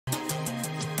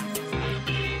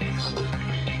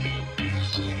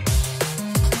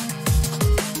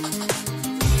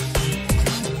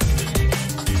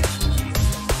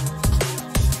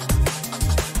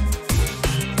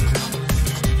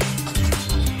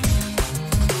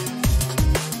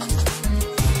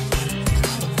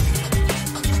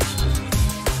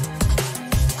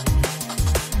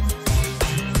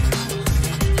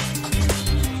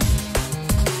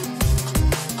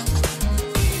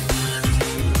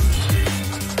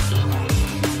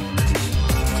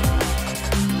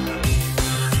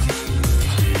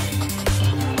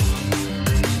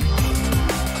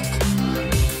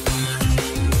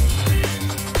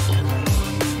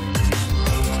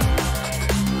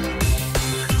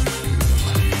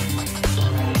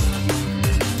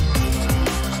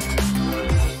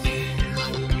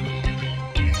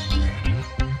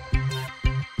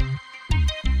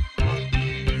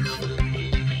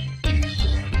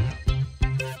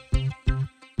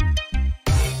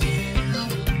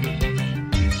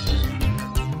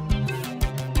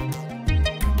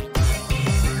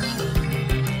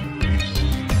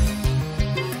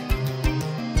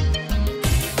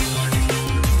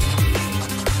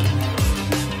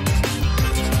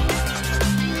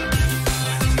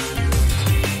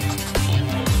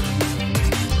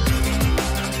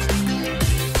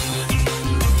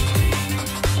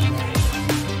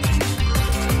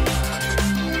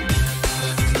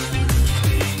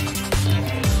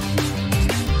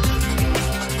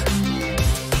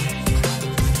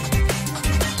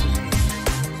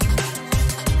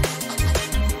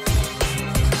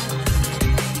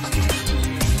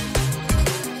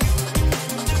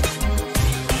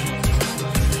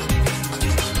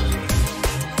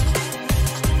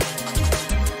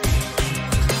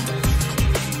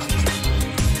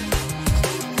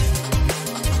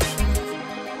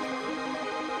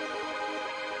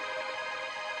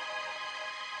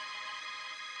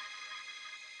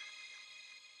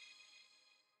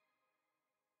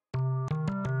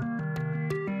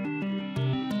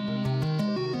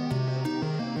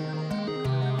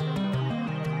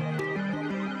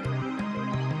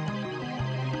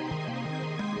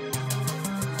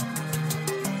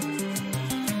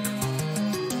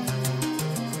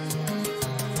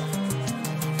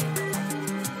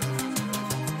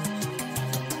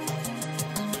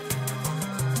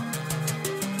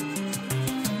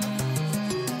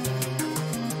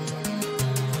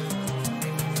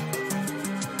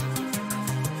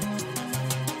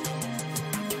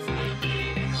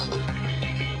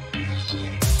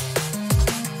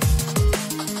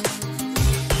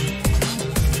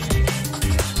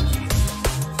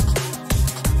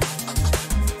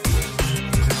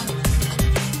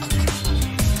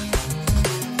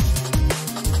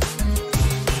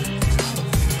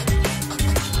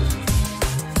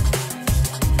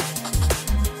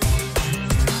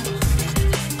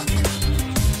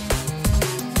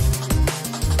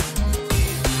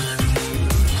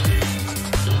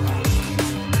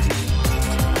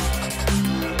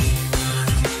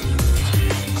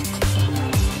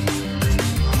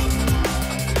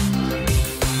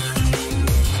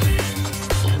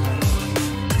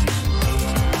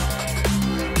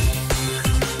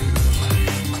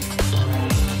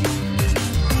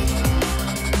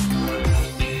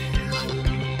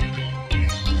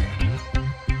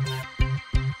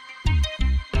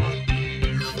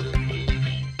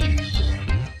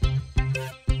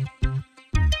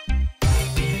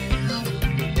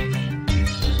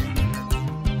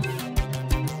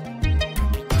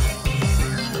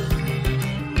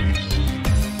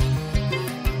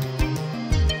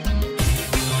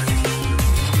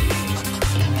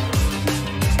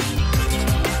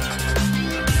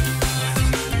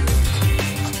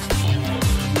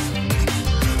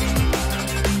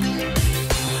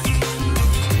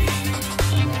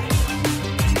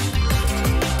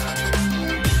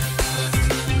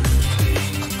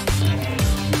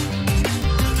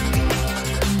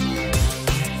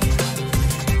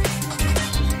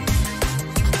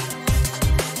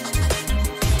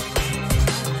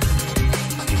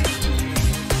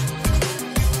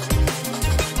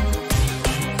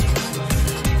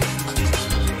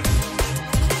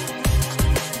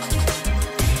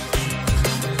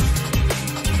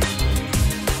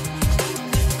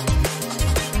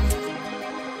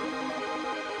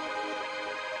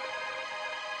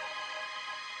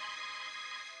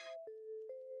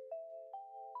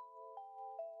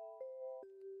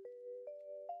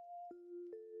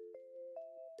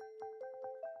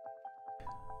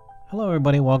Hello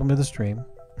everybody, welcome to the stream.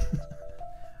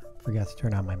 Forgot to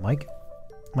turn on my mic.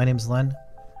 My name's Len,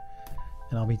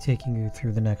 and I'll be taking you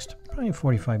through the next probably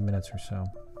 45 minutes or so.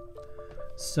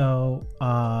 So,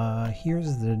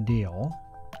 here's the deal.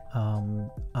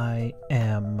 I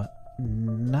am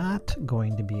not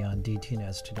going to be on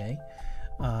DTNS today,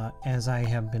 as I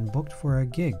have been booked for a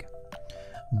gig.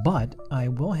 But I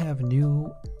will have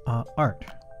new art.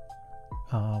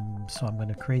 So I'm going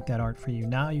to create that art for you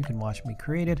now. You can watch me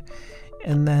create it,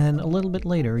 and then a little bit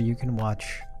later you can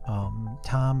watch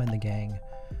Tom and the gang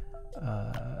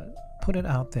put it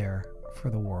out there for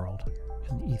the world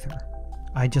in the ether.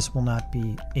 I just will not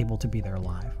be able to be there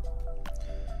live.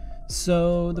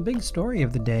 So the big story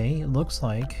of the day, it looks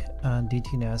like, on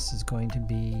DTNS is going to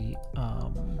be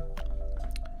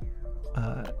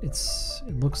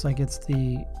it looks like it's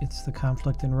the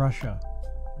conflict in Russia.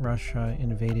 Russia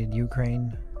invaded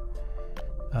Ukraine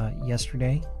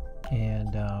yesterday,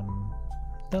 and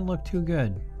doesn't look too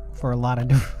good for a lot of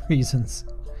different reasons.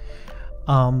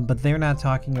 But they're not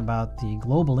talking about the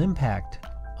global impact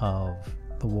of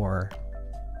the war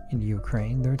in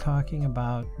Ukraine. They're talking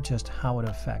about just how it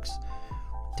affects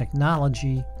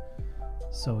technology.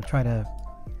 So try to,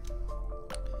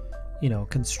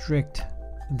 constrict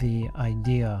the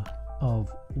idea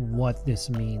of what this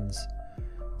means.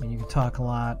 I mean, you can talk a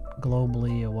lot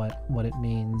globally of what it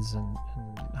means and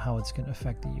how it's going to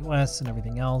affect the U.S. and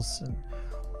everything else and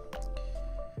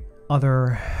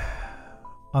other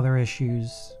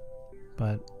issues,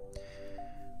 but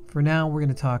for now we're going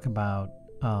to talk about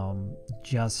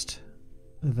just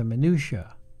the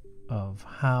minutia of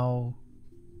how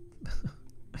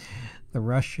the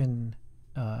Russian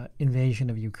invasion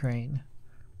of Ukraine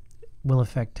will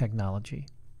affect technology.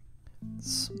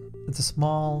 It's a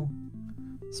small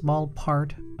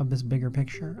part of this bigger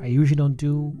picture. I usually don't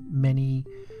do many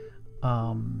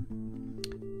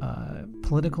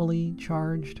politically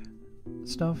charged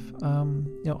stuff,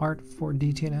 art for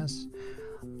DTNS.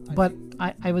 But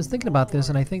I was thinking about this,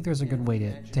 and I think there's a good way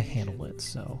to handle it.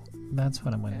 So that's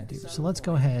what I'm going to do. So let's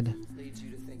go ahead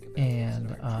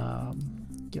and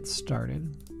get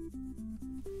started.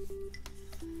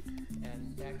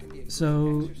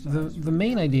 So the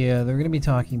main idea, they're going to be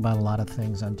talking about a lot of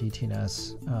things on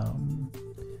DTNS,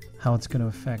 how it's going to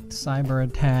affect cyber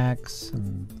attacks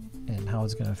and how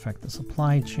it's going to affect the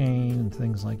supply chain and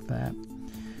things like that.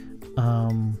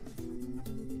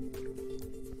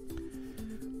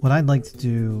 What I'd like to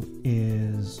do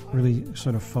is really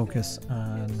sort of focus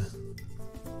on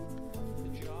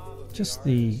just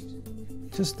the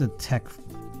tech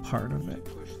part of it.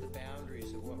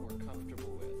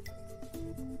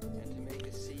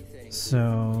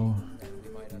 So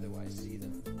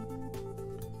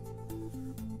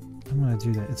I'm going to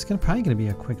do that. It's probably going to be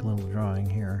a quick little drawing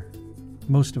here.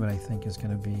 Most of it, I think, is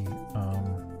going to be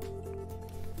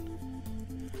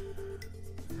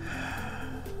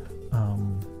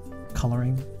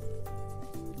coloring.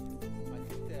 I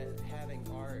think that having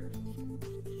art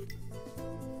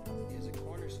is a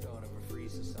cornerstone of a free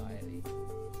society,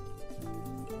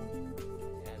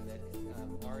 and that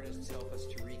artists help us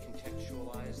to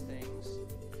recontextualize things.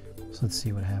 So let's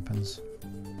see what happens. To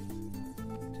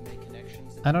make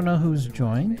connections. I don't know who's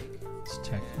joined. Let's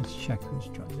check who's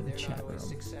joined in the chat room.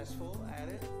 Successful at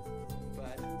it,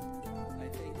 but I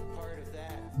think part of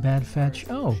that. Bad Fetch.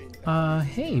 Oh,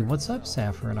 hey, what's up,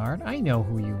 Saffron Art? I know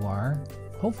who you are.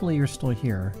 Hopefully you're still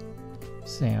here,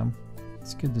 Sam.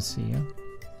 It's good to see you.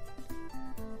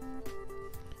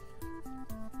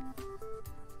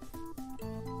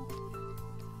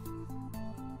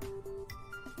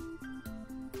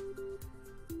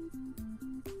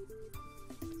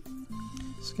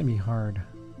 It's gonna be hard.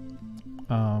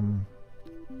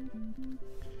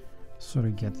 Sort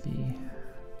of get the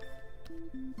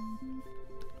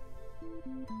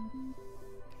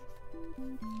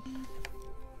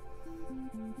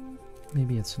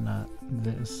maybe it's not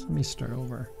this. Let me start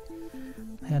over.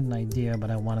 I had an idea,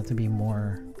 but I want it to be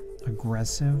more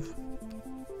aggressive.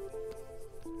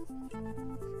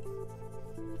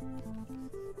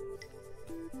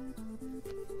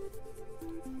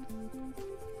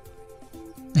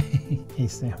 Hey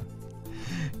Sam,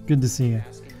 good to see you.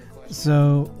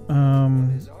 So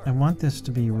I want this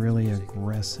to be really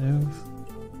aggressive,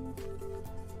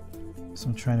 so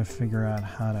I'm trying to figure out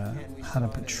how to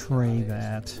portray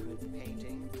that.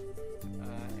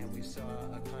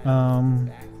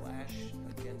 Backlash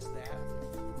against that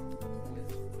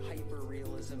with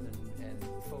hyper-realism and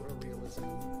photorealism.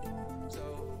 So,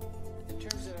 in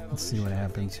terms of let's see what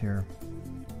happens here.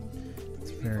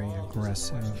 It's very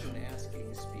aggressive.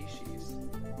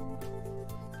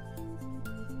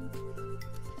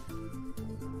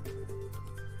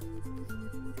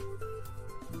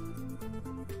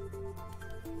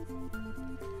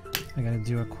 I gotta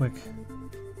do a quick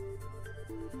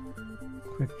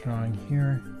drawing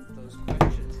here. Those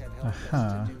questions have helped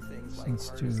us to do things like Let's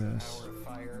do harness the this. power of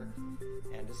fire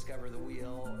and discover the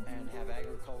wheel and have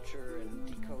agriculture and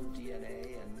decode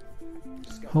DNA and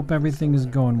discover Hope everything is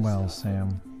solar going well, stuff.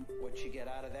 Sam. What you get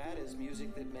out of that is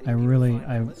music that many I people really,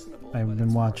 find unlistenable, I've but been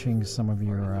it's watching part some of the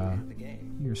your game of the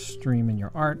game. your stream and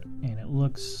your art, and it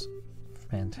looks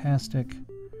fantastic.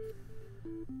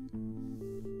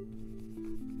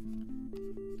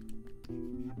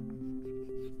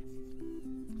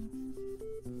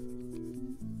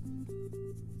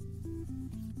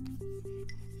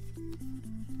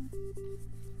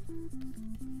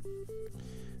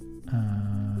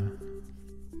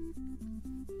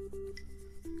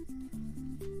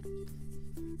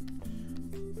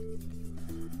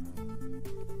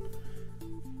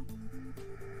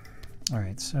 All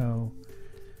right, so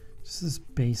this is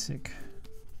basic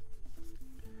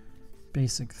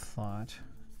thought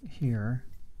here,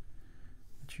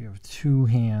 that you have two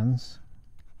hands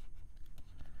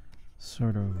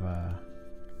sort of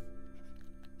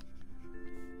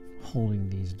holding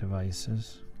these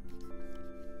devices.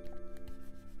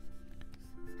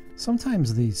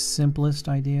 Sometimes the simplest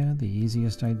idea, the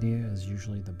easiest idea, is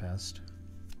usually the best.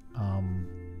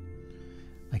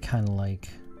 I kind of like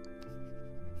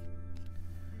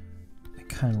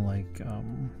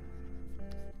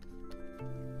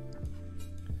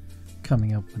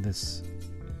coming up with this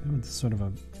sort of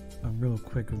a real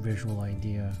quick visual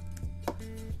idea.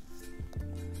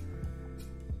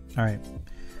 All right,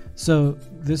 so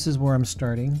this is where I'm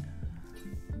starting.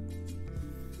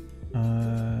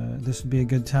 This would be a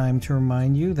good time to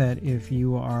remind you that if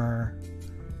you are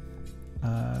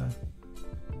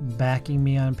backing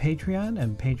me on Patreon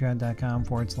and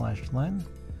patreon.com/Len,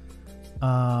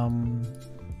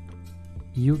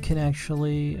 you can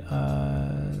actually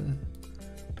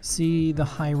see the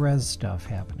high-res stuff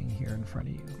happening here in front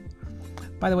of you.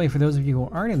 By the way, for those of you who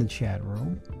aren't in the chat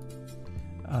room,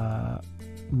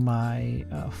 my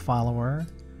follower,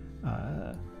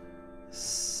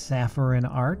 Saffron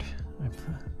Art,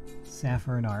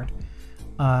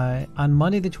 on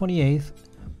Monday the 28th,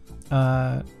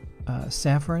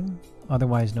 Saffron,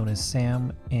 otherwise known as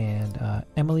Sam, and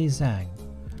Emily Zhang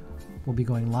will be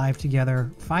going live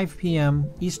together, 5 p.m.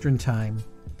 Eastern Time.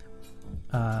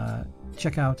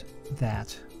 Check out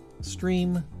that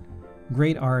stream.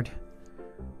 Great art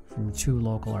from two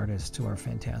local artists who are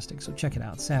fantastic. So check it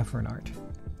out, Saffron Art.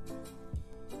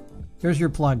 There's your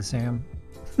plug, Sam.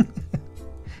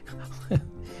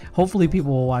 Hopefully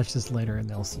people will watch this later and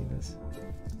they'll see this.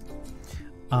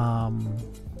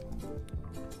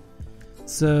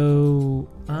 So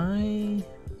I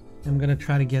am going to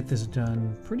try to get this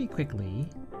done pretty quickly.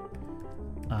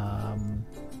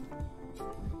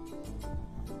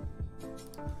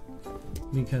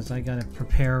 Because I got to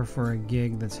prepare for a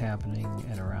gig that's happening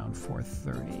at around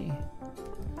 4:30.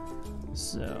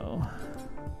 So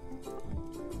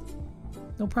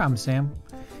no problem, Sam.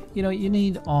 You know, you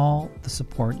need all the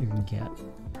support you can get,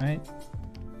 right?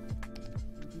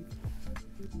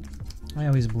 I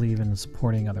always believe in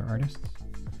supporting other artists,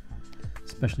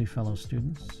 especially fellow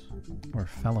students, or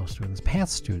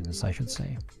past students, I should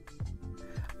say.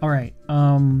 All right,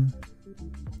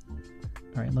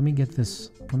 let me get this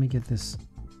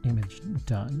image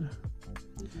done.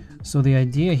 So the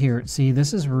idea here, see,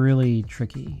 this is really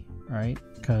tricky, right?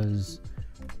 Because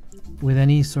with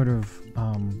any sort of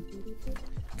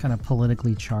kind of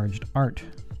politically charged art,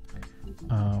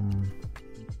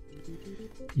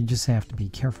 you just have to be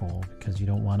careful because you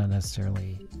don't want to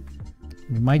necessarily.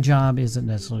 I mean, my job isn't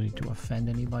necessarily to offend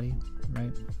anybody,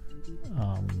 right?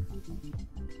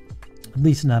 At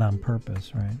least not on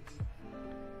purpose, right?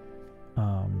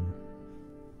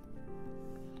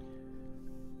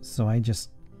 So I just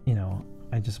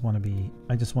want to be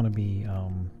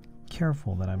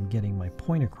careful that I'm getting my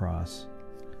point across.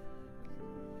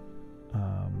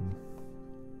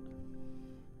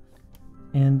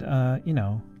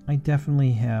 I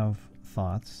definitely have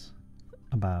thoughts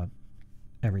about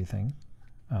everything,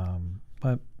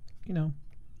 but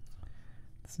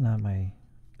it's not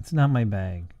my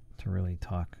bag to really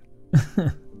talk.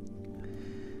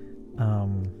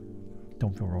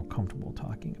 Don't feel real comfortable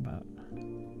talking about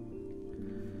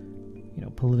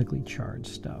politically charged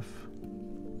stuff.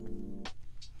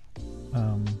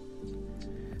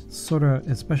 Sort of,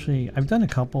 especially, I've done a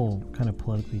couple kind of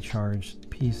politically charged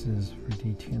pieces for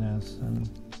DTNS, and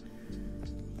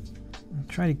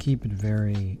try to keep it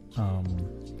very,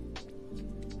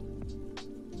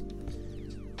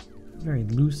 very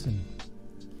loose and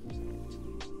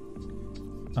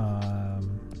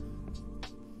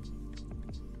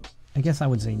guess I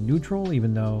would say neutral,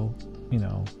 even though, you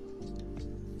know,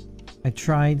 I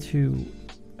try to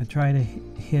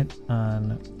hit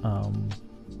on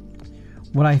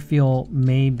what I feel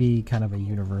may be kind of a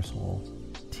universal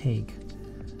take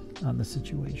on the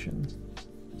situation.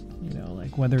 You know,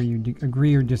 like whether you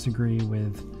agree or disagree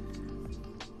with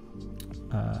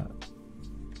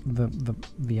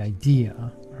the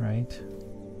idea, right?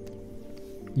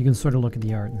 You can sort of look at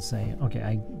the art and say, okay,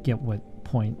 I get what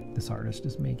point this artist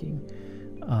is making.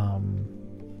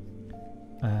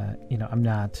 You know, I'm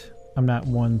not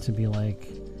one to be like,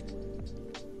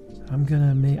 I'm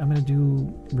gonna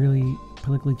do really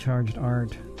politically charged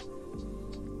art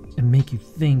and make you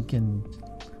think and,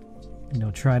 you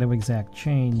know, try to exact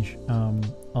change.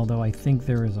 Although I think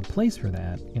there is a place for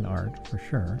that in art, for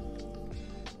sure.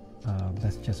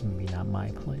 That's just maybe not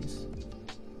my place.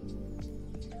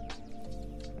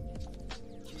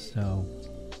 So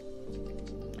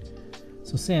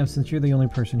Sam, since you're the only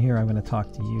person here, I'm going to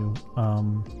talk to you.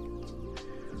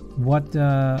 What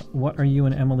are you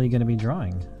and Emily going to be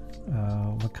drawing?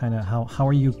 What kind of how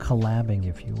are you collabing,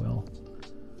 if you will,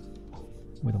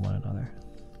 with one another?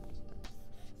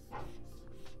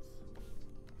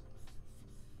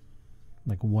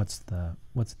 Like, what's the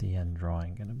end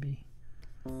drawing going to be?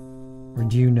 Or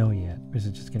do you know yet? Or is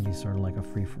it just going to be sort of like a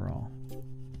free-for-all?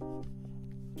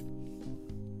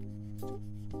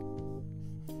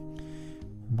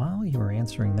 While you were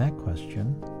answering that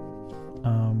question,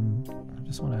 I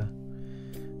just want to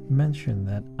mention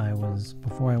that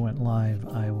before I went live,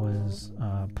 I was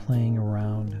playing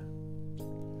around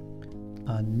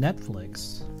on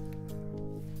Netflix,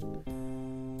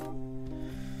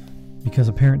 because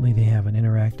apparently they have an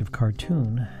interactive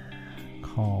cartoon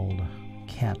called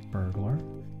Cat Burglar.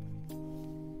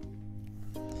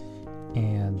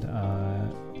 And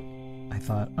I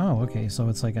thought, oh, okay, so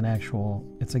it's like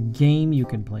it's a game you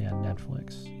can play on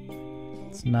Netflix.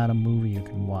 It's not a movie you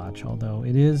can watch, although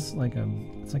it is like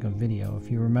it's like a video.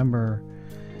 If you remember,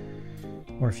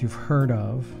 or if you've heard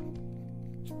of,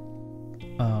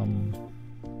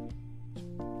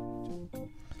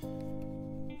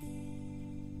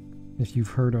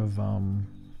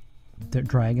 the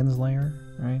Dragon's Lair,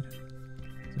 right?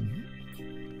 It's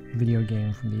a video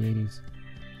game from the 80s.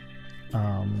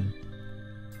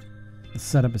 The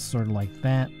setup is sort of like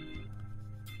that.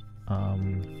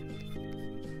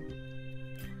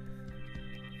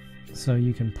 So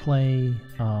you can play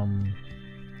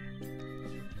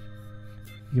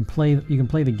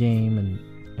the game,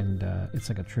 and it's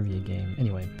like a trivia game.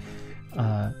 Anyway,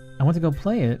 I went to go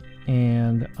play it,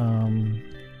 and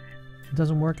it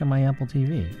doesn't work on my Apple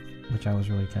TV, which I was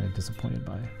really kind of disappointed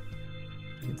by.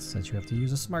 It says you have to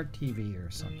use a smart TV or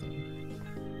something.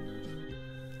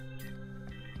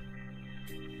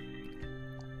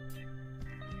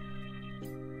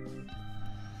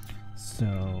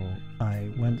 So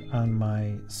I went on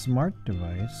my smart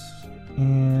device,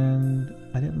 and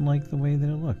I didn't like the way that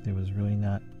it looked. It was really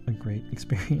not a great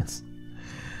experience.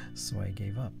 So I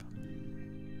gave up.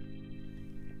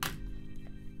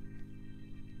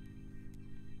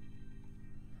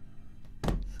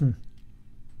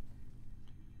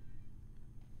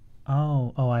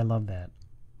 Oh, I love that.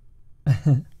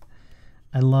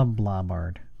 I love blob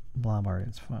art. Blob art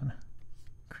is fun.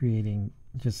 Creating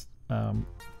just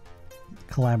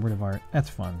collaborative art. That's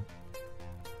fun.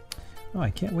 Oh, I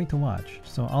can't wait to watch.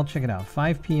 So I'll check it out.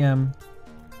 5 p.m.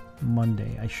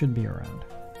 Monday. I should be around.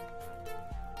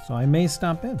 So I may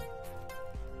stop in.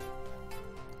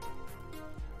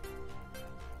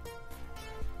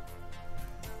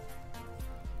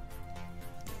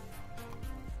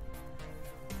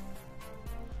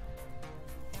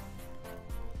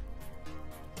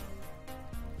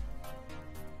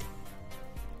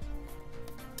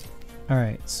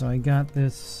 Alright, so I got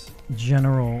this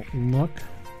general look.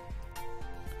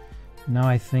 Now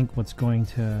I think what's going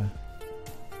to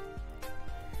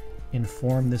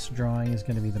inform this drawing is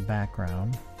going to be the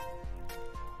background.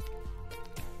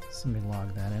 So let me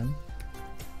log that in.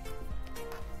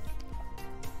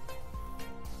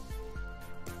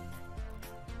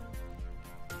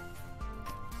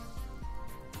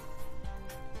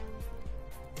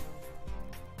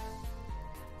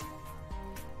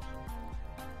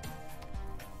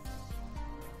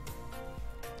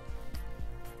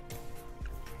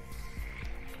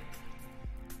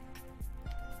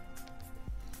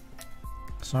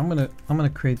 So I'm gonna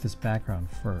create this background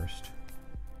first,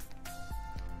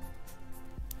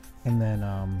 and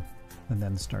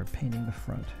then start painting the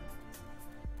front.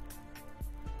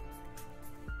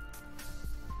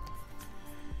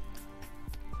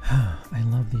 I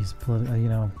love these. You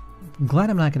know, I'm glad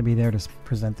I'm not going to be there to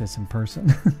present this in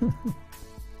person.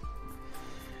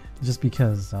 just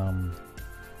because you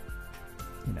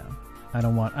know, I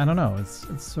don't know,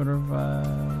 it's sort of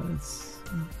it's,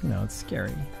 you know, it's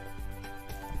scary.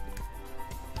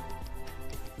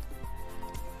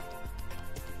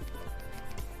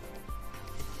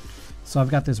 So I've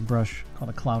got this brush called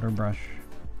a clouder brush.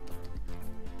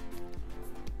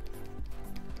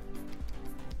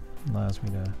 Allows me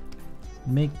to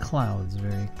make clouds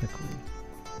very quickly.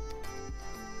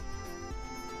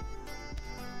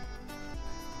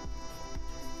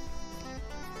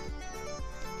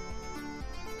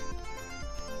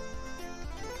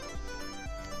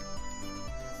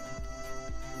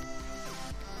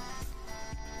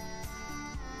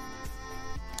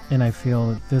 And I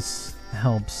feel that this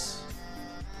helps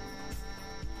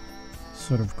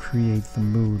sort of create the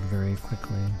mood very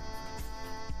quickly.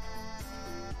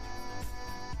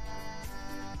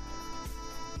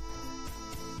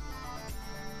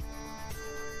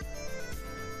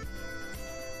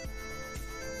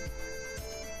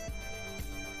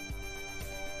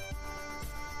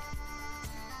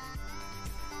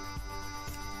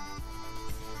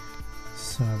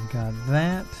 So I've got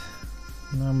that.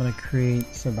 Now I'm going to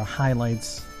create sort of the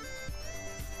highlights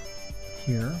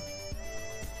here.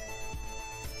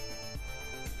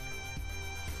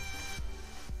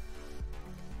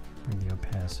 Bring the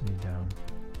opacity down.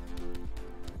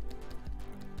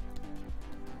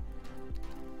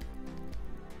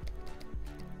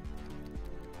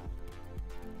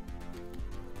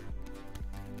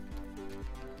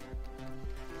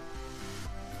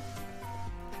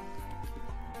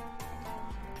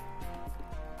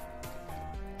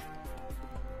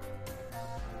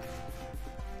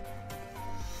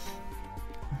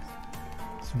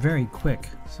 Very quick,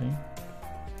 see?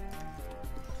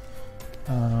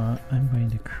 I'm going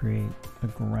to create a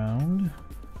ground.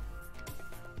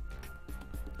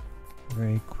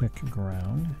 Very quick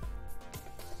ground.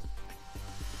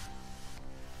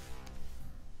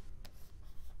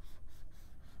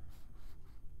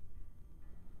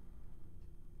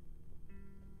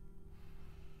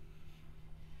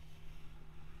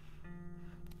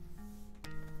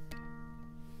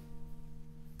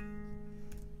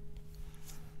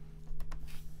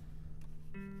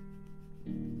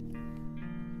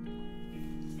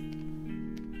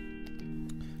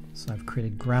 So I've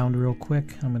created ground real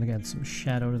quick. I'm going to add some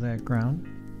shadow to that ground.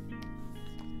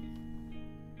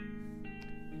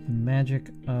 The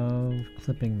magic of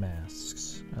clipping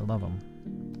masks. I love them.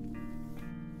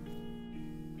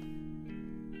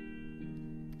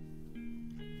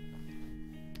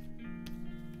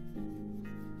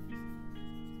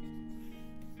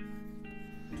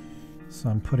 So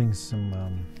I'm putting some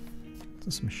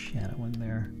shadow in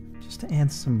there just to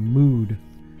add some mood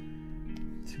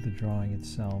to the drawing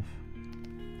itself.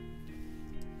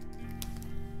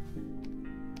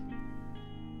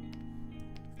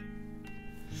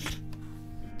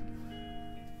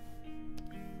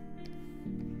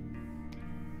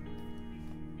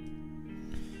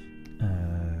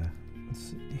 Let's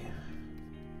see.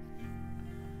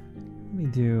 Let me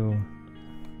do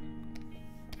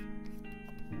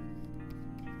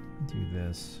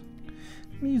this.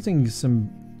 I'm using some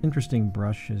interesting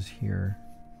brushes here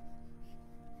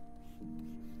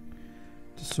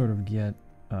to sort of get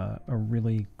a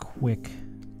really quick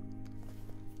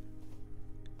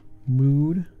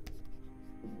mood.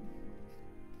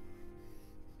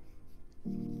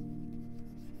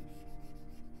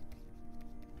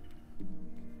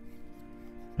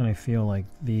 And I feel like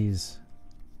these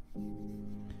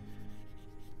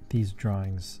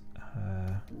drawings,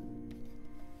 I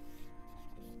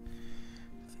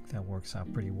think that works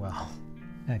out pretty well.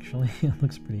 Actually, it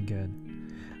looks pretty good.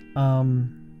 All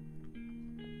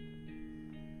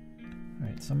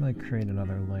right, so I'm going to create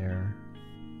another layer.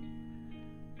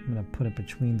 I'm going to put it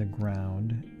between the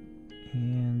ground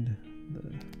and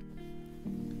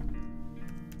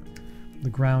the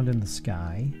ground and the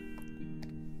sky.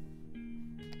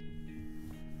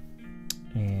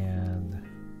 And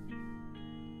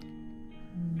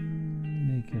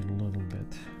make it a little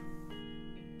bit.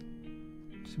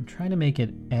 So I'm trying to make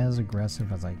it as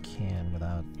aggressive as I can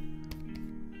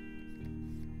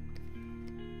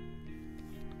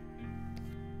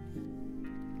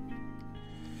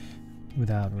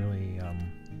without really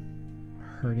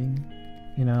hurting,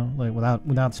 you know, like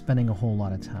without spending a whole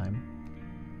lot of time.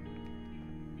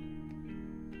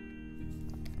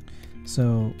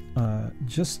 So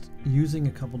just using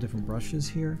a couple different brushes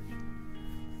here,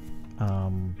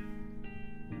 I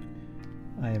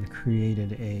have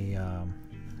created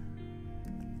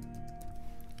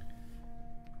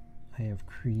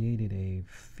a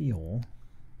feel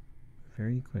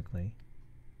very quickly.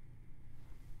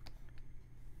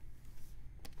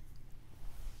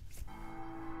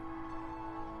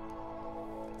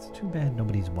 too bad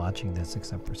nobody's watching this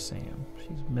except for Sam.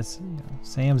 She's missing, you know,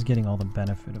 Sam's getting all the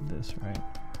benefit of this, right?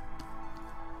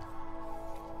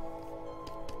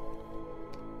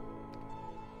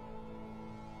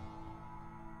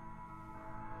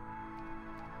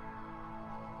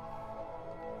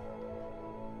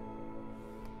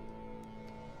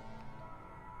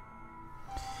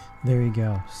 There you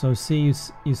go. So see,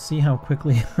 you see how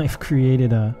quickly I've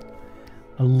created a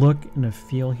look and a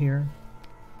feel here.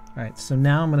 All right, so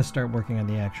now I'm going to start working on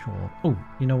the actual. Oh,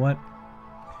 you know what?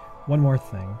 One more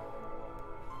thing.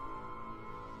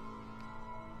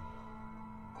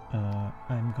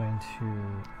 I'm going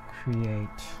to create.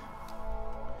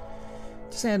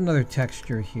 Just add another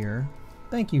texture here.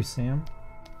 Thank you, Sam.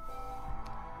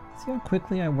 See how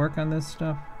quickly I work on this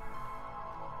stuff?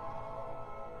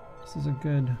 This is a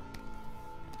good.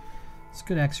 It's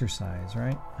good exercise,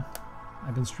 right?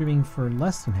 I've been streaming for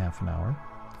less than half an hour.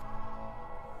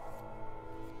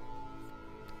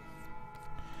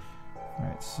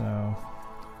 Alright, so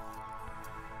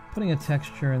putting a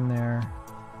texture in there.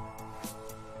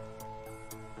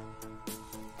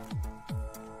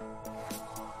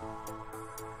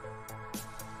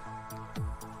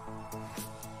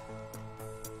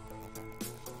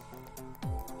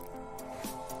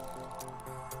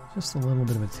 Just a little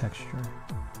bit of a texture.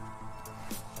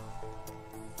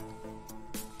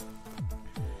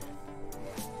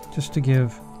 Just to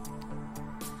give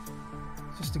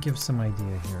some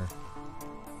idea here.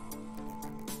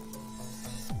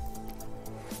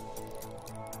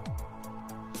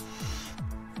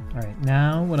 All right,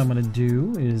 now what I'm going to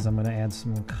do is I'm going to add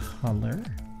some color.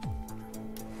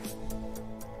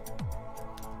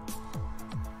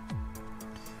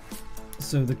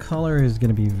 So the color is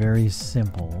going to be very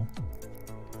simple.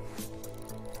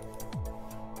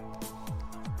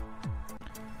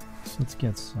 So let's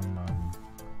get some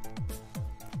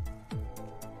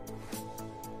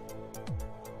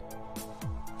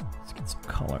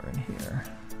color in here.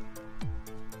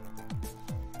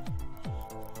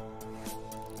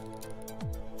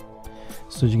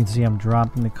 So as you can see, I'm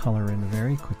dropping the color in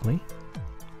very quickly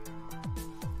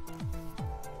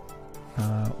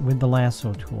with the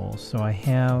lasso tool. So I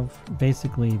have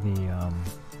basically the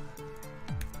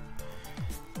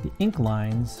ink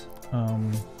lines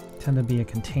tend to be a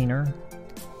container.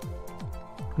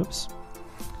 Oops.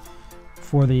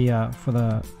 For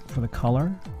the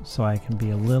color, so I can be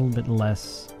a little bit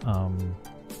less,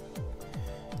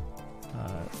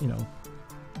 you know,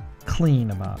 clean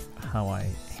about how I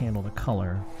handle the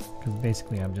color, because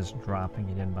basically I'm just dropping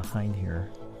it in behind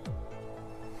here.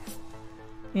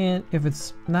 And if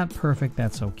it's not perfect,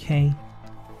 that's okay.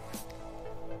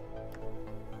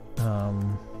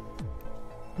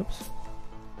 Oops.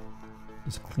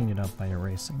 Just clean it up by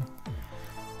erasing.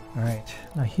 All right,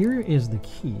 now here is the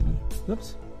key.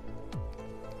 Oops.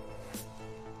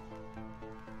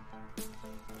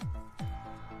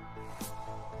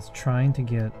 It's trying to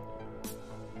get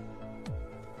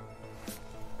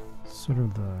sort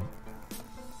of the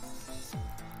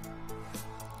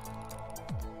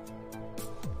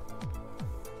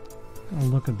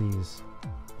look of these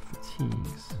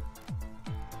fatigues.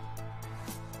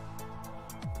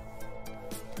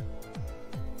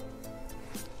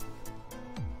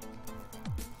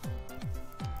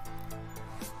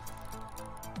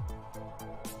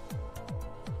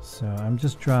 So I'm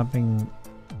just dropping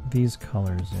these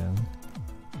colors in.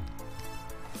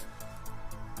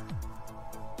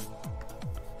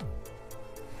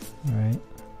 All right.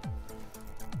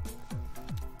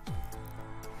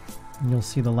 And you'll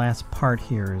see the last part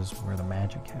here is where the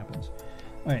magic happens.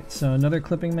 All right, so another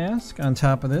clipping mask on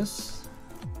top of this.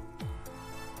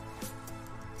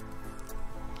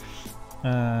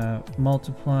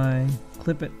 Multiply,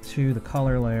 clip it to the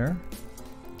color layer.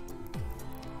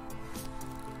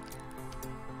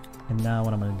 And now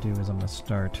what I'm going to do is I'm going to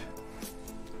start,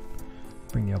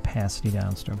 bring the opacity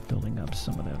down, start building up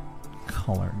some of the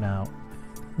color. Now,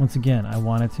 once again, I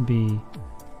want it to be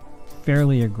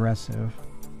fairly aggressive.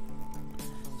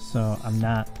 So I'm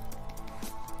not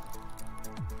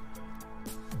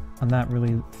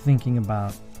really thinking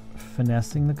about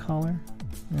finessing the color,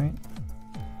 right?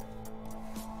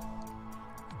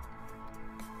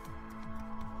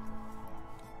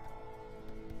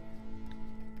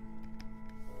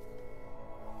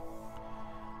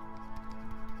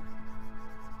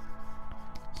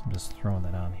 So I'm just throwing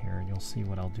that on here, and you'll see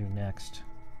what I'll do next.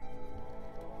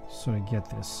 Sort of get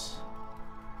this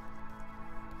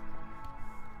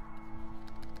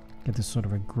sort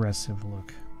of aggressive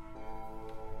look.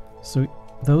 So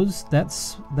those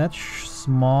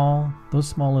small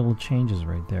little changes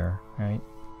right there, right,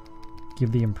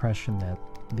 give the impression that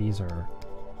these are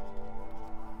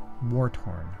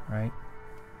war-torn, right?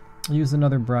 I'll use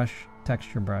another brush,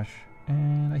 texture brush,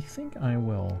 and I think I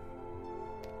will,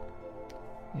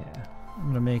 yeah, I'm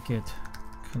going to make it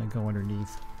kind of go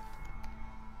underneath.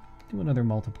 Do another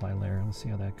multiply layer. Let's see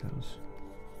how that goes.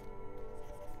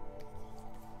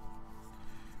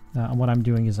 Now, what I'm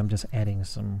doing is I'm just adding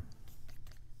some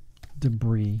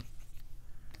debris.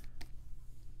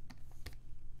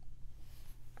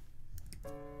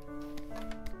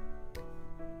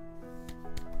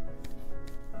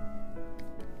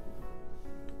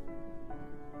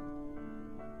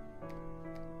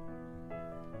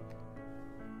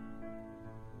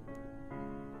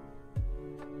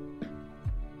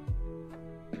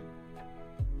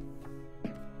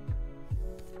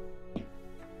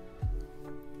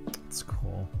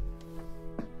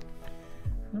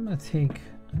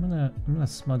 I'm gonna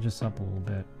smudge this up a little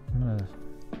bit. I'm gonna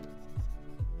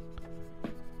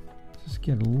just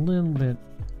get a little bit,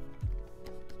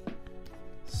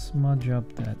 smudge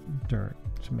up that dirt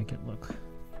to make it look,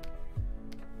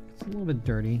 it's a little bit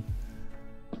dirty.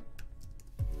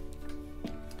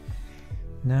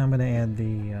 Now I'm gonna add the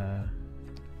I'm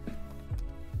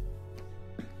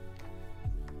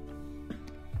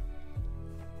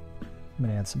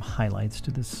gonna add some highlights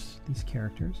to these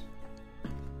characters.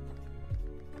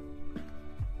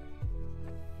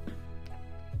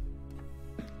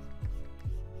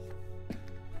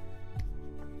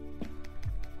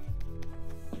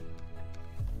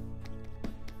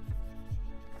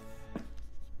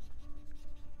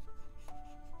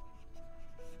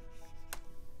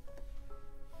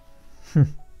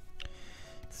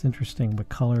 It's interesting what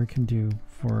color can do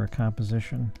for a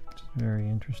composition. It's very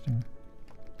interesting.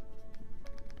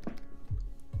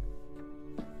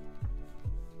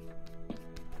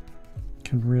 It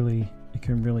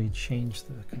can really change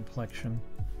the complexion,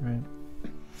 right?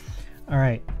 All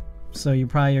right, so you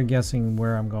probably are guessing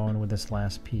where I'm going with this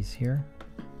last piece here.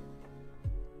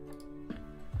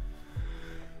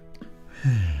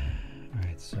 All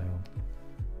right, so,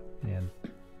 and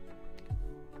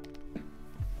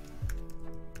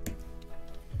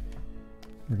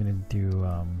we're gonna do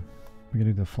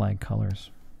the flag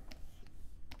colors.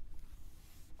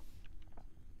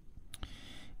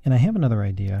 And I have another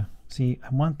idea. See, I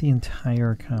want the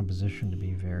entire composition to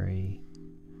be very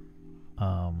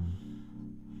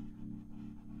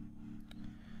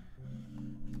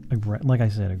like I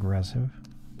said, aggressive.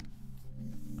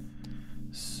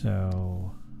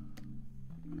 So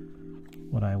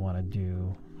what I want to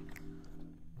do,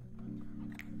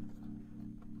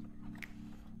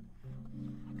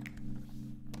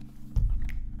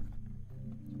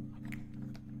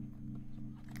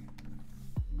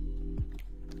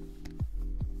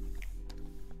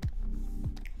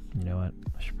 you know what,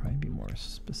 I should probably be more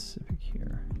specific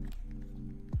here.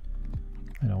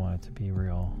 I don't want it to be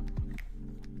real.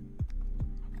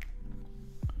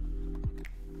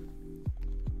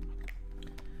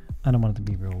 I don't want it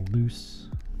to be real loose.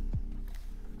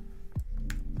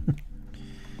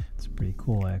 It's pretty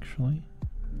cool, actually.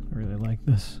 I really like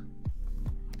this.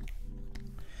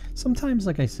 Sometimes,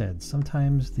 like I said,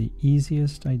 sometimes the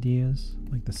easiest ideas,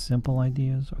 like the simple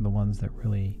ideas, are the ones that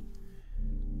really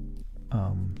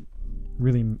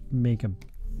really make a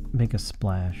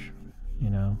splash,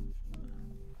 you know.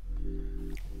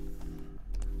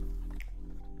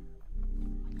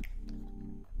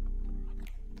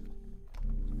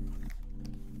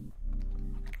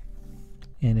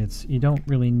 And it's, you don't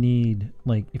really need,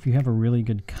 like, if you have a really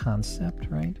good concept,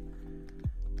 right?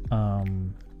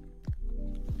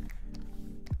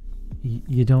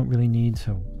 You don't really need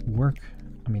to work.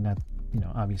 I mean, not, you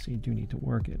know, obviously you do need to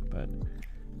work it, but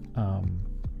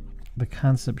the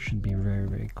concept should be very,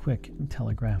 very quick and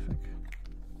telegraphic.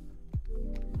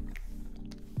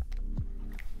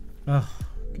 Oh,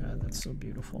 God, that's so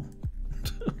beautiful.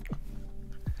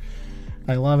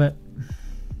 I love it.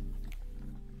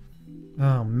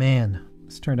 Oh man,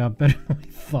 this turned out better than I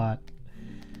thought.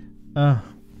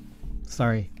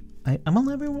 Sorry. I'm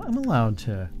allowed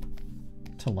to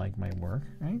like my work,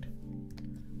 right?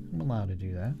 I'm allowed to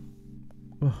do that.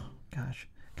 Oh gosh,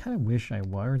 kind of wish I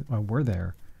were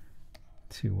there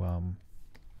to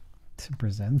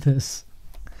present this,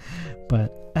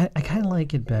 but I kind of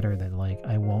like it better that, like,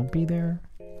 I won't be there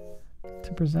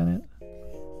to present it,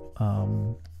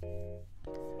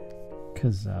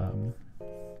 because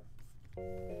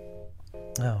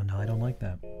oh no, I don't like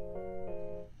that.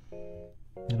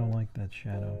 I don't like that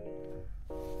shadow.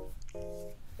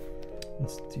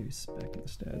 Let's do spec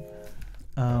instead.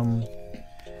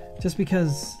 Just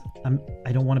because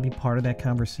I don't want to be part of that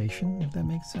conversation, if that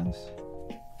makes sense.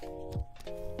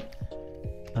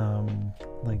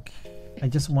 Like, I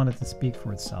just want it to speak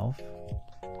for itself.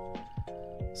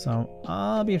 So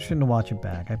I'll be interested to watch it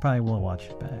back. I probably will watch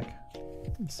it back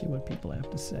and see what people have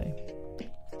to say.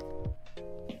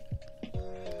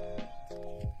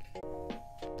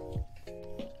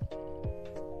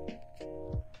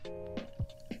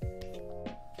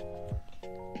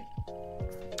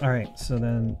 All right, so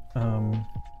then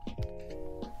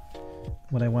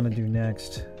what I want to do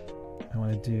next, I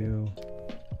want to do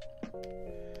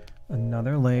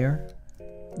another layer,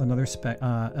 another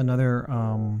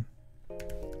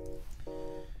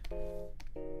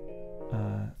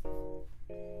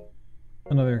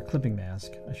another clipping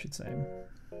mask, I should say.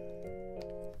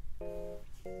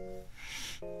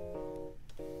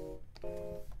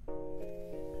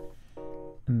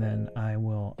 And then I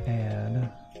will add,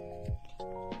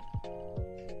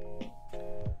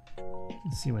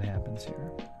 let's see what happens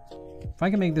here. If I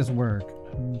can make this work,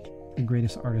 I'm the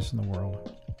greatest artist in the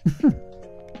world.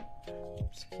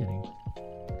 Just kidding.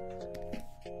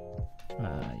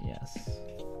 Yes.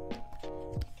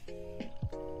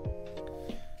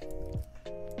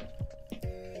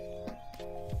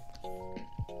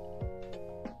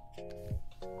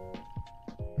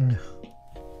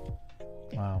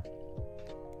 Wow.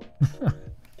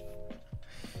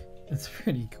 That's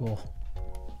pretty cool.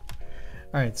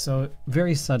 Alright, so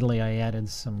very subtly I added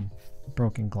some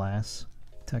broken glass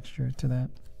texture to that,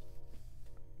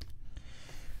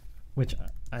 which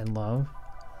I love.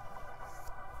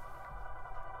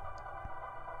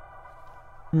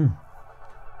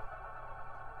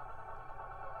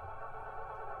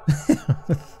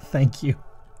 Thank you.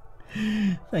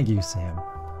 Thank you, Sam.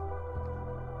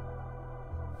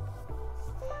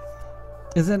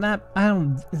 Is it not, I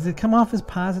don't, does it come off as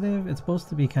positive? It's supposed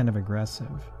to be kind of aggressive.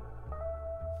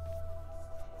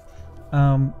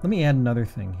 Let me add another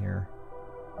thing here.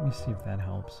 Let me see if that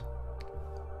helps.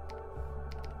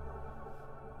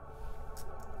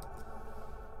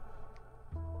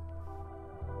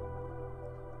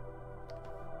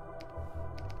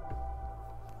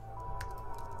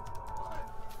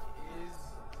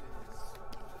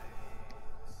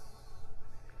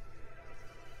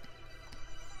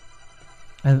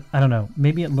 I don't know.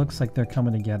 Maybe it looks like they're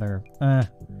coming together.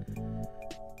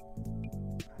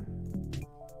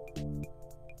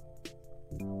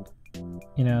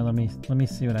 You know, let me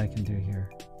see what I can do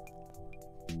here.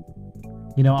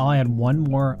 You know, I'll add one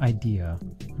more idea.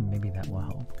 Maybe that will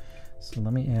help. So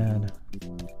let me add.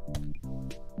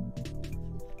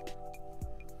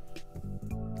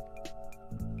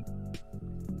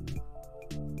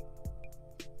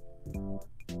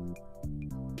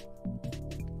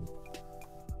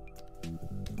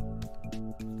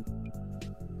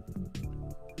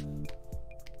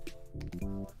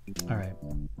 All right.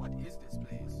 What is this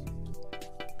place?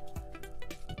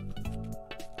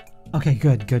 Okay,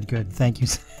 good. Thank you.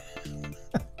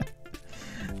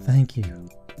 Thank you.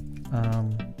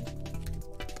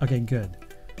 Okay, good.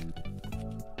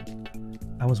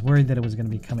 I was worried that it was going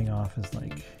to be coming off as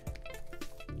like,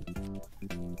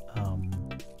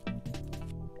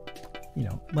 you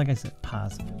know, like I said,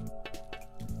 positive.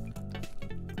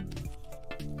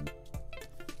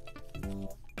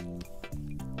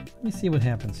 Let me see what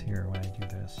happens here when I do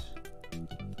this.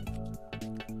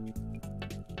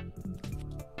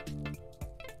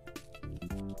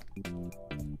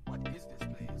 What is this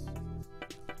place?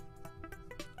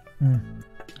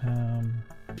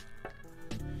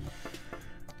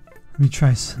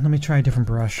 Let me try a different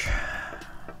brush.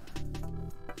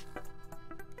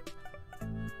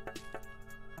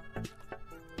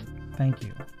 Thank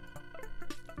you.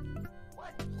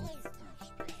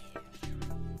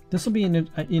 This will be an,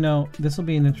 you know, this will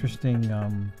be an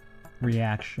interesting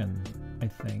reaction, I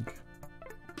think.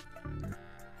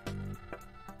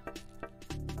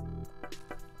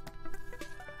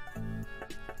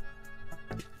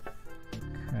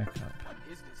 Crack up. What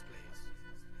is this place?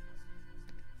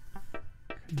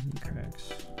 Crazy cracks.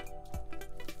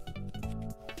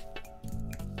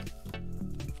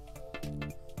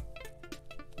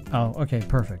 Oh, okay,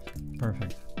 perfect.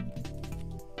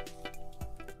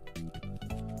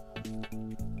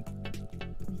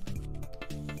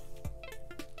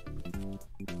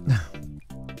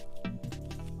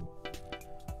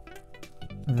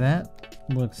 That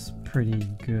looks pretty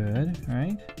good,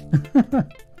 right?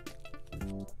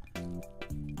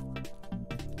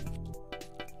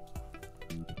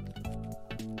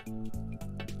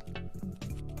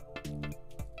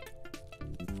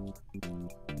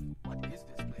 What is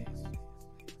this place?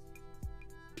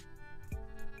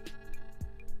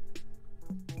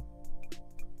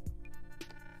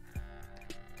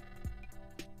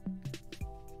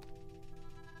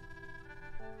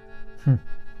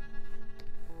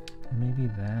 Maybe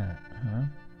that, huh?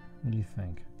 What do you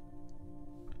think?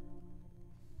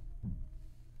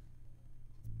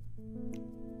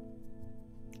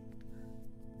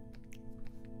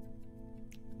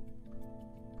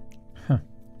 Huh.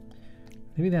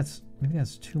 Maybe that's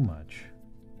too much.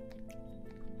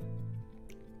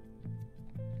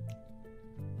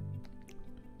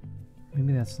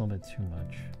 Maybe that's a little bit too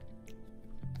much.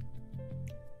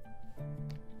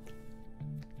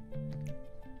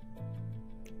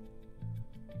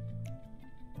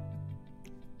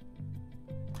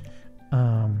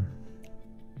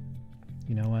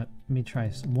 You know what? Let me try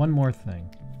one more thing.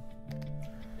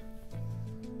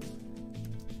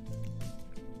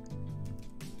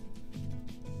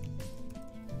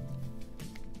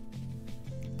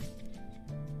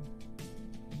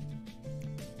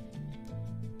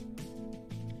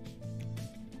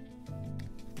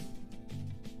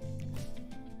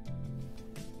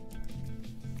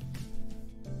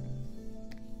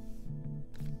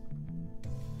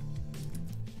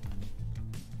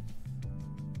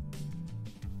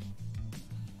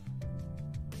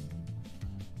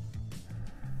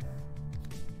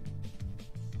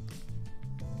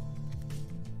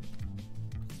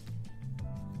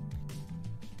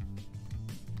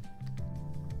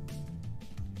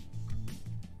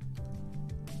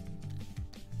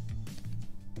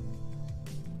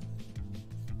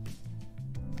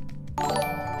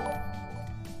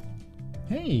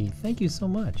 Hey, thank you so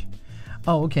much.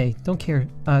 Oh, okay. Don't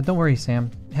worry,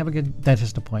 Sam. Have a good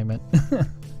dentist appointment.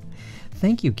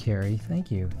 Thank you, Carrie.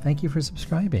 Thank you. Thank you for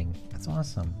subscribing. That's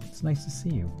awesome. It's nice to see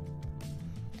you.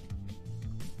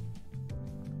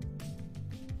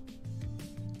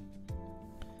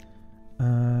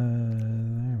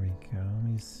 There we go. Let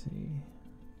me see.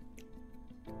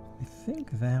 I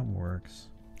think that works.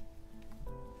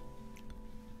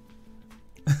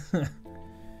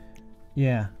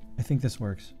 Yeah. I think this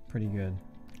works pretty good.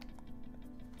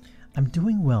 I'm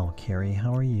doing well, Carrie.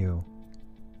 How are you?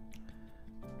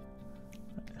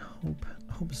 I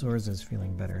hope Zorza is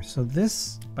feeling better. So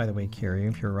this, by the way, Carrie,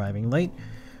 if you're arriving late,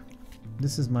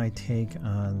 this is my take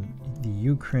on the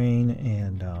Ukraine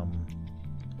and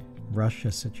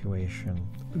Russia situation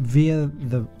via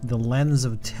the lens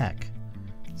of tech.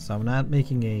 So I'm not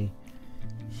making a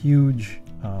huge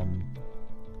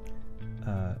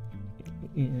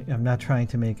I'm not trying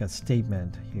to make a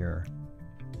statement here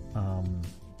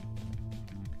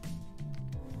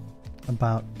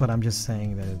but I'm just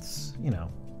saying that it's, you know,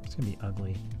 it's gonna be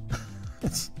ugly.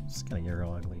 it's gonna get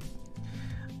real ugly.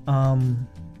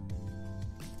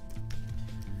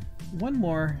 One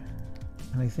more,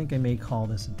 and I think I may call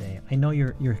this a day. I know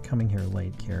you're coming here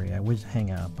late, Carrie. I would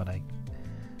hang out, but I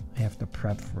have to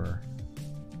prep for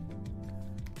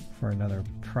another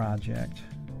project.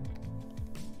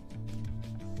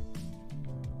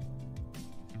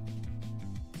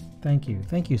 Thank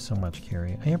you so much,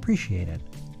 Carrie. I appreciate it.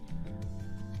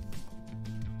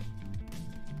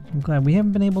 I'm glad we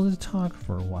haven't been able to talk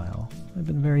for a while. I've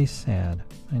been very sad.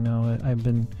 I know I've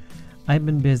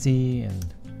been busy,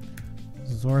 and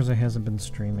Zorza hasn't been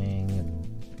streaming, and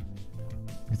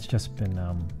it's just been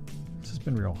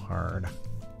real hard.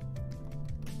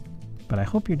 But I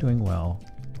hope you're doing well.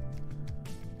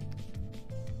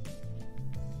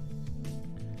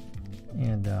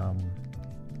 And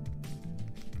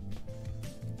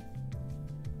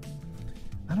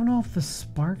I don't know if the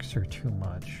sparks are too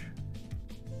much.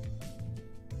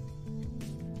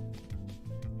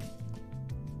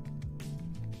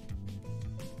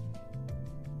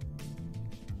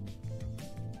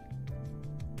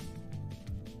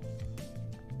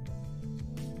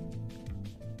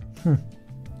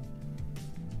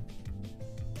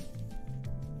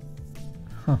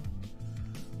 Huh.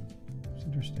 It's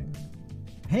interesting.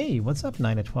 Hey, what's up,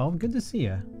 9 to 12? Good to see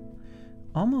you.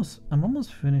 I'm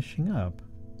almost finishing up.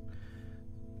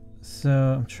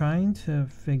 So I'm trying to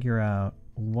figure out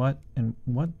what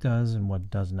does and what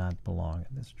does not belong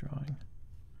in this drawing.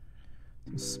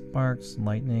 So sparks,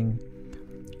 lightning.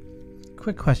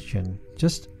 Quick question,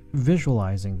 just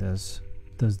visualizing this,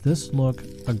 does this look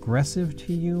aggressive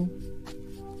to you,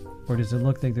 or does it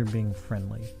look like they're being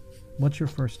friendly? What's your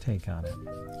first take on it?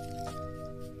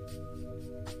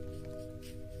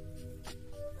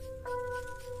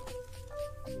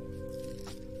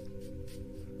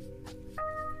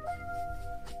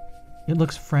 It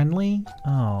looks friendly?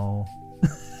 Oh.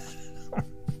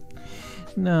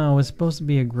 No, it's supposed to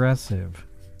be aggressive.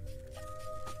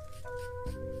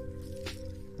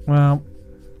 Well,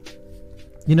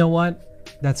 you know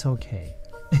what? That's okay.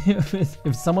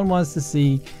 If someone wants to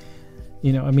see,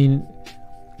 you know, I mean,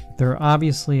 they're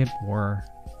obviously at war.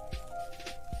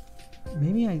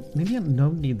 Maybe I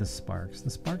don't need the sparks. The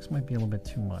sparks might be a little bit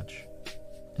too much.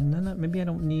 And then maybe I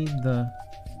don't need the...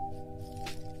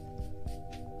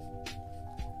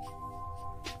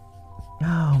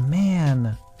 Oh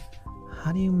man!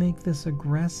 How do you make this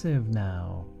aggressive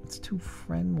now? It's too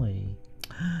friendly.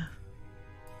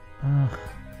 Oh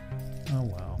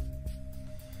well.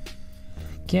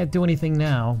 Can't do anything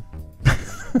now.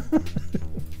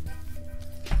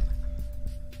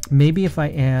 Maybe if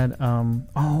I add,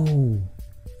 oh.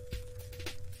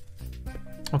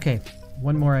 Okay,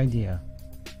 one more idea.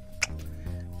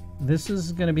 This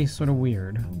is gonna be sort of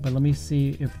weird, but let me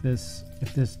see if this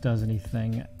does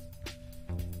anything.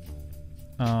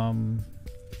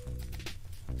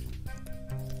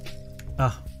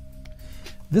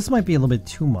 This might be a little bit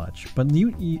too much, but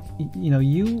you know,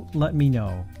 you let me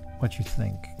know what you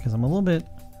think, because I'm a little bit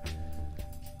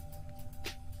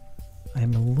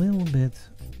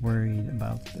worried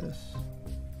about this.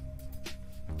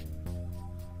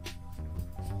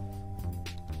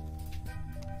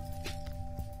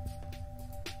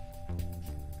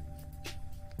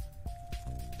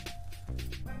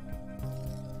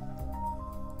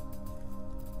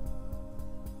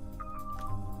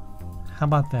 How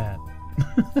about that?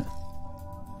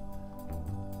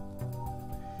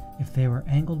 If they were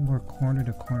angled more corner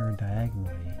to corner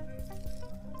diagonally.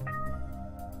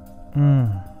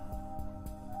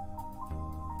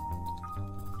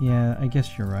 Yeah, I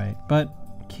guess you're right, but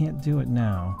can't do it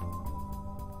now.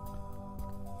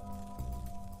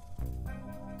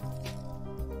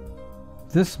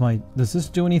 Does this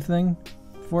do anything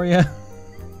for you?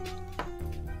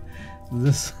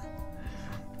 Does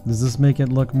this make it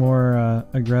look more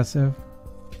aggressive?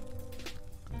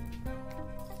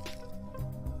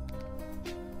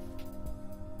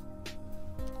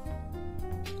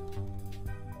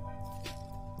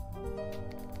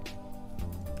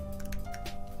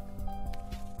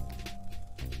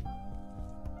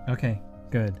 Okay,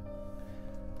 good.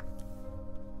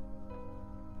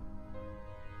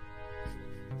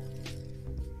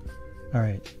 All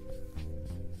right.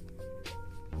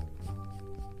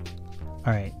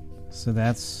 All right. So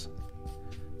that's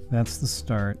the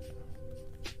start.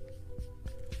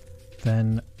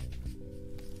 Then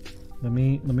let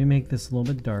me make this a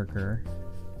little bit darker,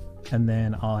 and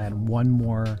then I'll add one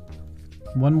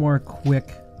more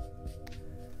quick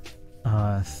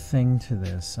thing to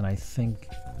this, and I think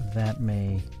that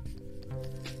may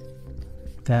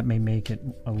make it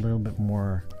a little bit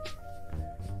more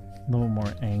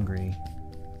angry.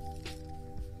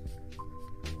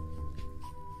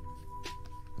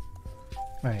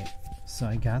 Alright, so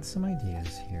I got some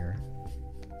ideas here.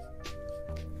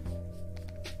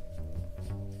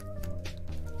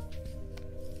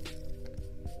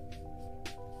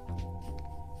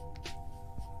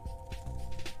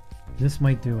 This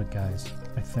might do it, guys,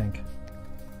 I think.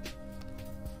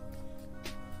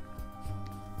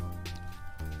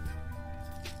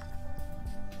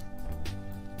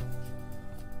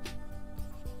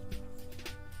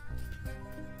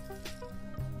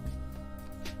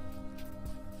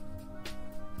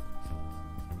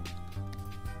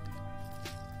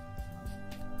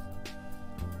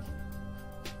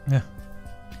 Yeah.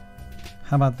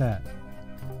 How about that?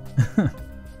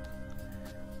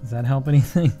 Does that help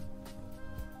anything?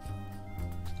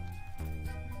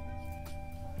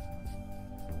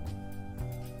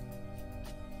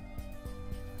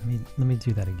 Let me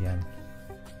do that again.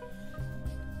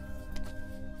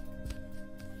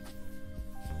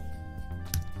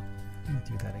 Let me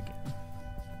do that again.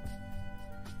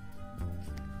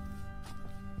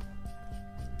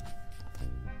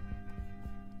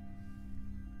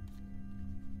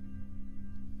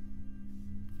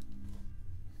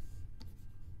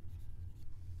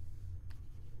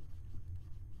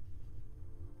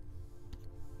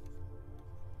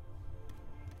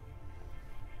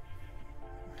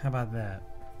 How about that?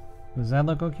 Does that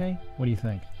look okay? What do you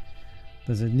think?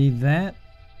 Does it need that?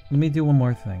 Let me do one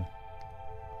more thing.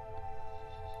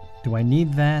 Do I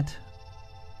need that?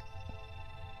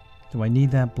 Do I need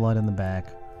that blood in the back?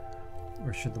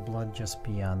 Or should the blood just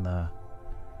be on the...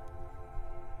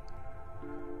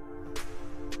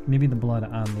 Maybe the blood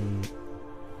on the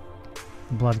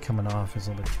blood coming off is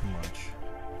a little bit too much.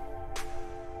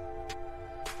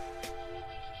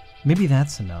 Maybe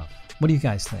that's enough. What do you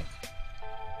guys think?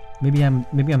 Maybe I'm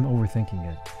overthinking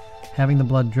it. Having the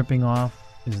blood dripping off,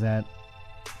 is that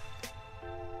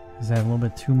a little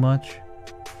bit too much?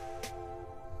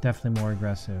 Definitely more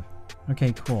aggressive.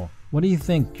 Okay, cool. What do you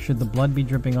think? Should the blood be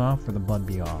dripping off or the blood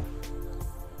be off?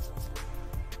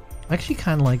 I actually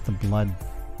kind of like the blood.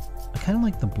 I kind of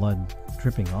like the blood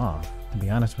dripping off, to be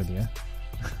honest with you.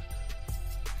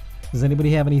 Does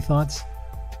anybody have any thoughts?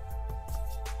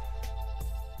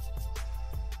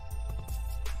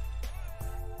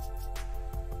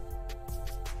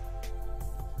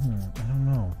 I don't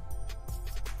know.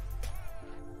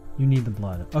 You need the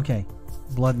blood. Okay.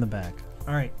 Blood in the back.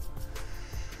 All right.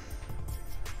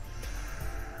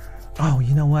 Oh,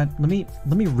 you know what? Let me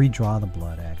redraw the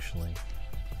blood actually.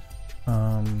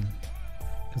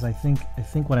 Because I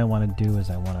think what I want to do is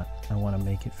I want to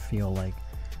make it feel like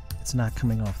it's not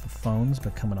coming off the phones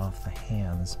but coming off the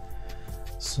hands.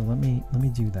 So let me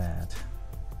do that.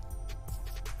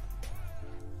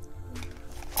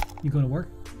 You go to work?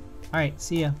 All right,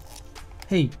 see ya.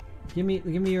 Hey, give me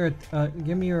your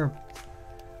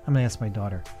I'm gonna ask my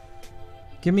daughter.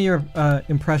 Give me your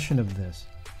impression of this.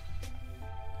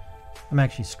 I'm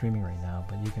actually streaming right now,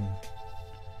 but you can.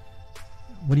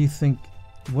 What do you think?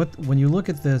 When you look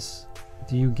at this,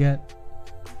 do you get?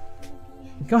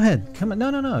 Go ahead, come on.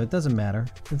 No, it doesn't matter.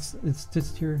 It's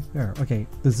just your there. Okay,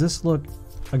 does this look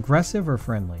aggressive or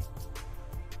friendly?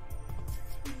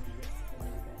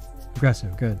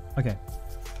 Aggressive, good. Okay.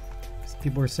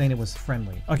 People were saying it was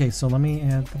friendly. Okay, so let me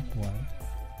add the blood.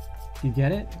 You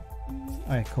get it?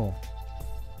 Alright, cool.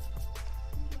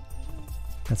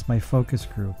 That's my focus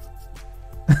group.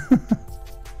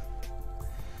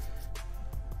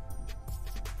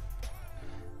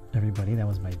 Everybody, that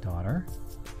was my daughter.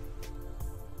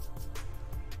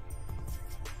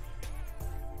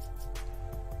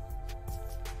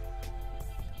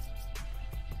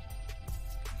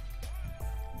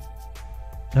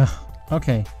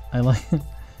 Okay, I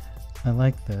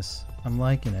like this. I'm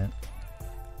liking it.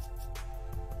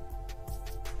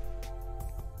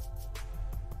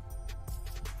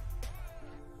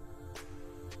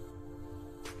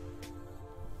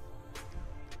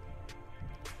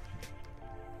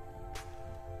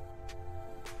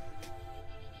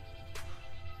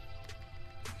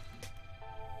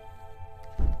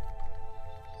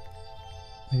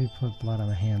 Maybe put blood on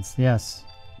the hands. Yes.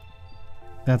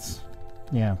 That's,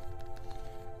 yeah.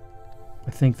 I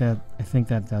think that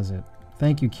does it.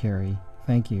 Thank you, Carrie.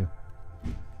 Thank you.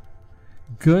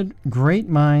 Great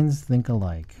minds think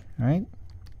alike. All right.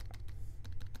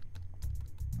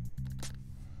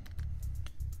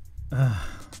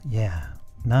 Yeah.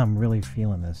 Now I'm really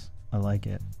feeling this. I like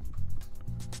it.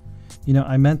 You know,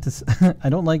 I meant to. I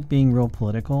don't like being real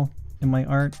political in my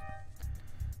art.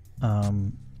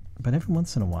 But every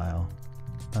once in a while,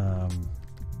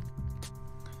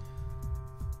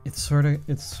 it sort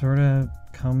of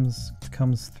comes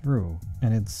through,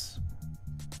 and it's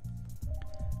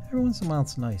every once in a while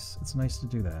it's nice. It's nice to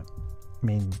do that. I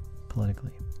mean,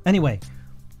 politically. Anyway,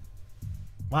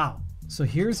 wow. So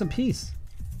here's a piece.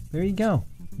 There you go.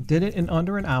 Did it in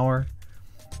under an hour.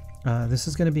 This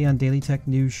is going to be on Daily Tech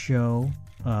News Show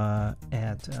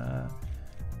at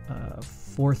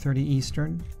 4:30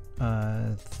 Eastern,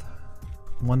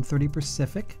 1:30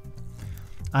 Pacific.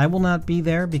 I will not be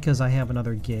there because I have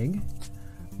another gig,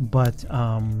 but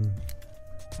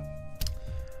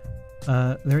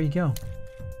there you go.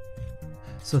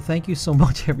 So thank you so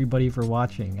much, everybody, for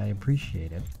watching. I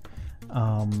appreciate it.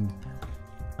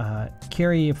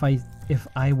 Carrie, if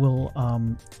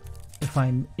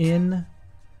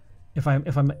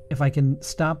I can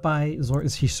stop by Zora,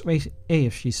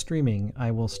 if she's streaming,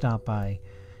 I will stop by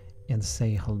and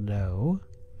say hello.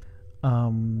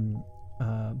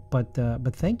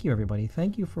 But thank you, everybody.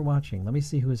 Thank you for watching. Let me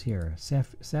see who is here.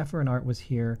 Sapphire and Art was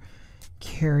here.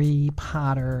 Carrie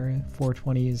Potter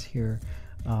 420 is here.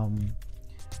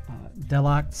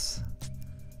 Delox,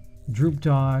 Droop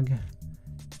Dog,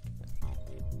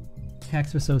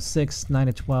 Caxus 06, 9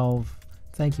 to 12.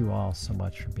 Thank you all so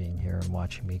much for being here and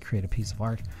watching me create a piece of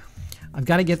art. I've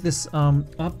got to get this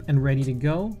up and ready to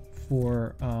go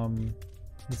for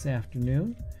this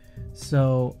afternoon.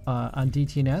 So on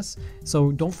DTNS.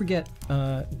 So don't forget,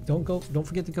 don't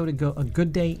forget to go to A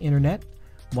Good Day Internet.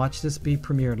 Watch this be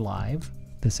premiered live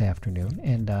this afternoon,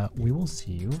 and we will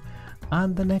see you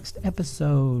on the next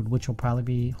episode, which will probably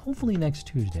be hopefully next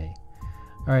Tuesday.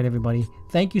 All right, everybody.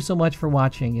 Thank you so much for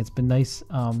watching. It's been nice,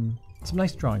 some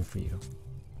nice drawing for you.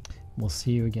 We'll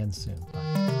see you again soon.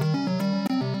 Bye.